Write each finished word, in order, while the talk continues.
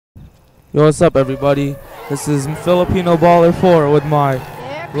Yo, what's up, everybody? This is Filipino Baller 4 with my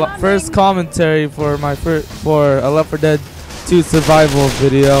first commentary for for a Left 4 Dead 2 survival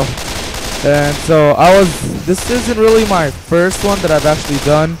video. And so this isn't really my first one that I've actually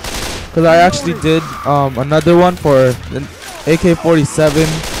done, because I actually did another one for an AK-47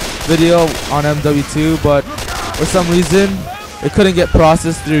 video on MW2, but for some reason it couldn't get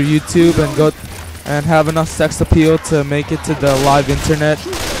processed through YouTube and have enough sex appeal to make it to the live internet.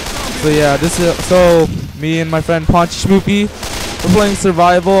 So yeah, so me and my friend Ponchi Schmoopy, we're playing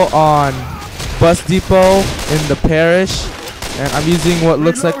survival on Bus Depot in the parish, and I'm using what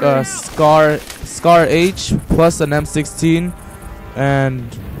looks like a Scar H plus an M16, and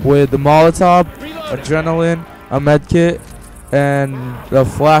with the Molotov, adrenaline, a medkit, and a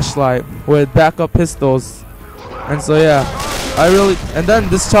flashlight with backup pistols. And so yeah, and then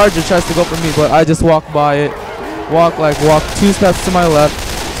this charger tries to go for me, but I just walk by it, walk 2 steps to my left,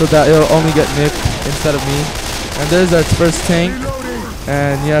 so that it'll only get nicked instead of me. And there's our first tank.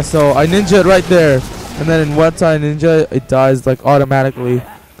 And yeah, so I ninja it right there. And then once I ninja it dies like automatically,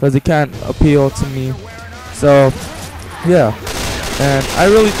 because it can't appeal to me. So yeah, and I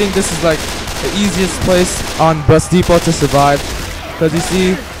really think this is like the easiest place on Bus Depot to survive, because you see,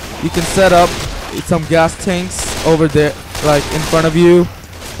 you can set up some gas tanks over there, like in front of you.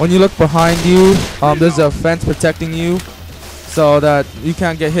 When you look behind you, there's a fence protecting you, so that you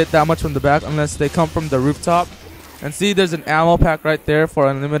can't get hit that much from the back unless they come from the rooftop. And see, there's an ammo pack right there for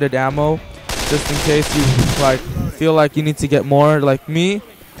unlimited ammo, just in case you feel like you need to get more. Like me,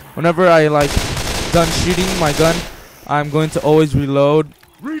 whenever I done shooting my gun, I'm going to always reload.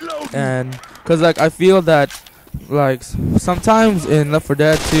 And cause I feel that sometimes in Left 4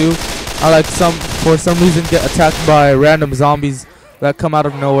 Dead 2, I for some reason get attacked by random zombies that come out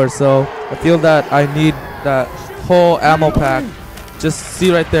of nowhere. So I feel that I need that whole ammo pack. Just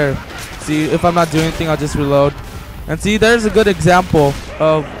see right there. See, if I'm not doing anything, I'll just reload. And see, there's a good example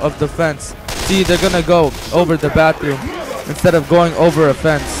of the fence. See, they're gonna go over the bathroom instead of going over a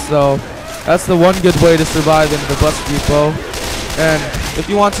fence. So that's the one good way to survive in the Bus Depot. And if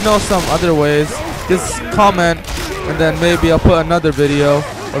you want to know some other ways, just comment, and then maybe I'll put another video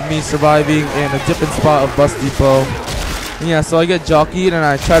of me surviving in a different spot of Bus Depot. And yeah, so I get jockeyed and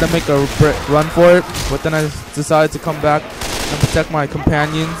I try to make a run for it, but then I decided to come back and protect my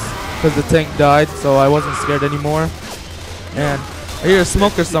companions because the tank died, so I wasn't scared anymore. And I hear a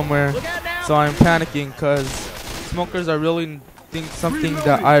smoker somewhere, so I'm panicking because smokers are really something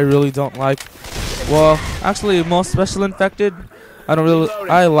that I really don't like. Well, actually, most special infected,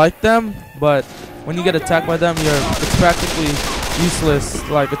 I like them, but when you get attacked by them, it's practically useless.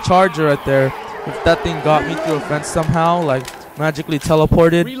 Like a charger right there. If that thing got me through a fence somehow, magically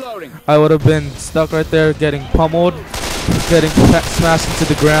teleported, I would have been stuck right there getting pummeled, getting smashed into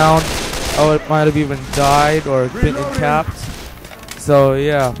the ground. I might have even died or been encapped. So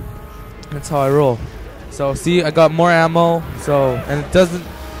yeah, that's how I roll. So see, I got more ammo, and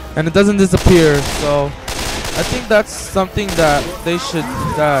it doesn't disappear. So I think that's something that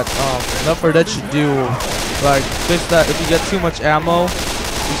Left 4 Dead should do. Fix that. If you get too much ammo,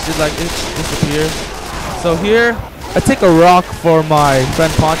 it should disappear. So here, I take a rock for my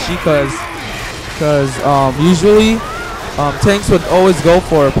friend Ponchi, because usually tanks would always go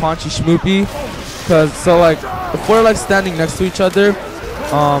for Ponchi Schmoopy, if we're standing next to each other,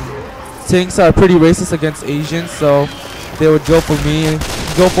 tanks are pretty racist against Asians, so they would go for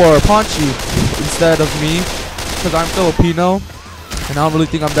Ponchi instead of me, because I'm Filipino and I don't really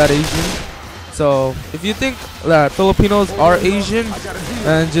think I'm that Asian. So if you think that Filipinos are Asian,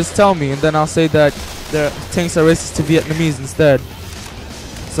 then just tell me, and then I'll say that the tanks are racist to Vietnamese instead.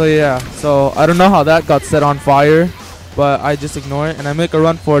 So yeah, so I don't know how that got set on fire, but I just ignore it and I make a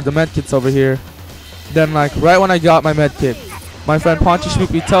run for the medkits over here. Then right when I got my medkit, my friend Ponchi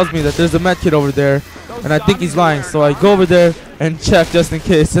Schmoopy tells me that there's a medkit over there, and I think he's lying, so I go over there and check just in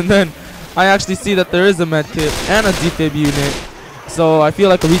case, and then I actually see that there is a medkit and a defib unit. So I feel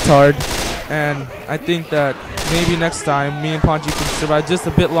like a retard. And I think that maybe next time me and Ponchi can survive just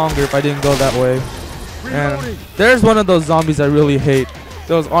a bit longer if I didn't go that way. And there's one of those zombies I really hate.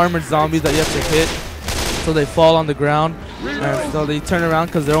 Those armored zombies that you have to hit so they fall on the ground. And so they turn around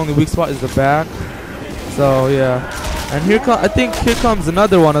because their only weak spot is the back. So yeah. And here comes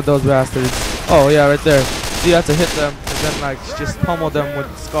another one of those bastards. Oh yeah, right there. So you have to hit them and then just pummel them with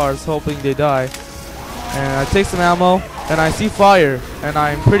scars hoping they die. And I take some ammo, and I see fire, and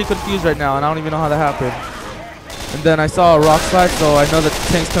I'm pretty confused right now, and I don't even know how that happened. And then I saw a rock slide, so I know that the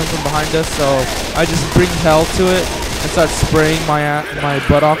tank's coming from behind us, so I just bring hell to it and start spraying my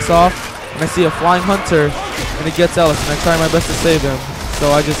buttocks off. And I see a flying hunter, and it gets Ellis, and I try my best to save him.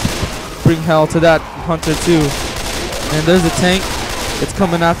 So I just bring hell to that hunter too. And there's a tank. It's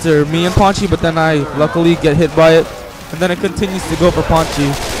coming after me and Ponchi, but then I luckily get hit by it, and then it continues to go for Ponchi.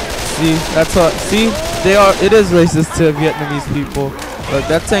 See, that's what. See, it is racist to Vietnamese people. But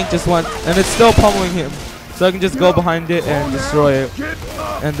that tank just went, and it's still pummeling him. So I can just go behind it and destroy it.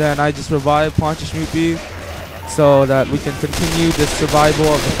 And then I just revive Ponchi Schmoopy so that we can continue this survival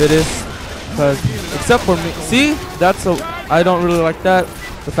of the fittest. Because except for me, see, I don't really like that.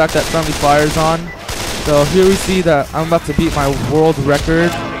 The fact that friendly fire's on. So here we see that I'm about to beat my world record,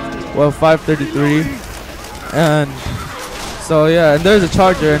 well, 533. And so yeah, and there's a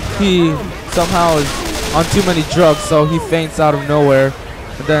charger, and he somehow is on too many drugs, so he faints out of nowhere.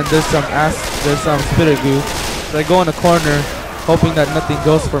 And then there's some spitter goo. So I go in the corner, hoping that nothing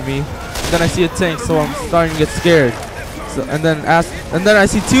goes for me. And then I see a tank, so I'm starting to get scared. So and then I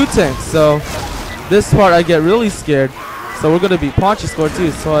see two tanks. So this part I get really scared. So we're gonna beat Ponchi score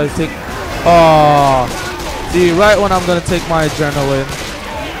too. So I take. Oh, see, right when I'm gonna take my adrenaline,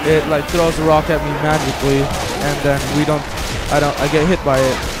 it like throws a rock at me magically, and then I get hit by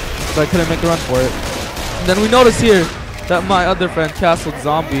it, so I couldn't make a run for it. And then we notice here that my other friend, Castle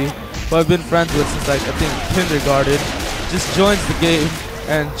Zombie, who I've been friends with since like I think kindergarten, just joins the game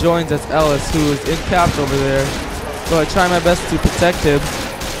and joins as Ellis, who is in capped over there. So I try my best to protect him,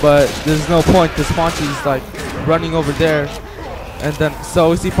 but there's no point because Ponchi's like running over there. And then,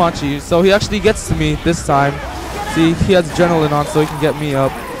 so we see Ponchi. So he actually gets to me this time. See, he has adrenaline on, so he can get me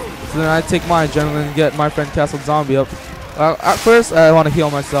up. So then I take my adrenaline and get my friend Castle Zombie up. At first, I want to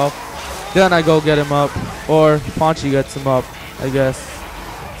heal myself. Then I go get him up, or Ponchi gets him up, I guess.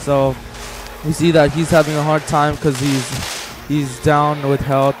 So we see that he's having a hard time because he's down with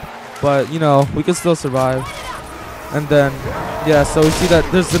health. But you know, we can still survive. And then, yeah. So we see that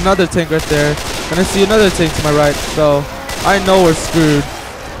there's another tank right there, and I see another tank to my right. So I know we're screwed.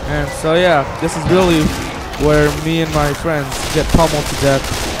 And so yeah, this is really where me and my friends get pummeled to death.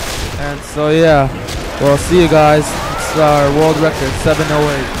 And so yeah, well, see you guys. It's our world record,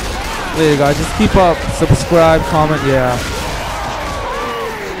 708. Later guys, just keep up, subscribe, comment, yeah.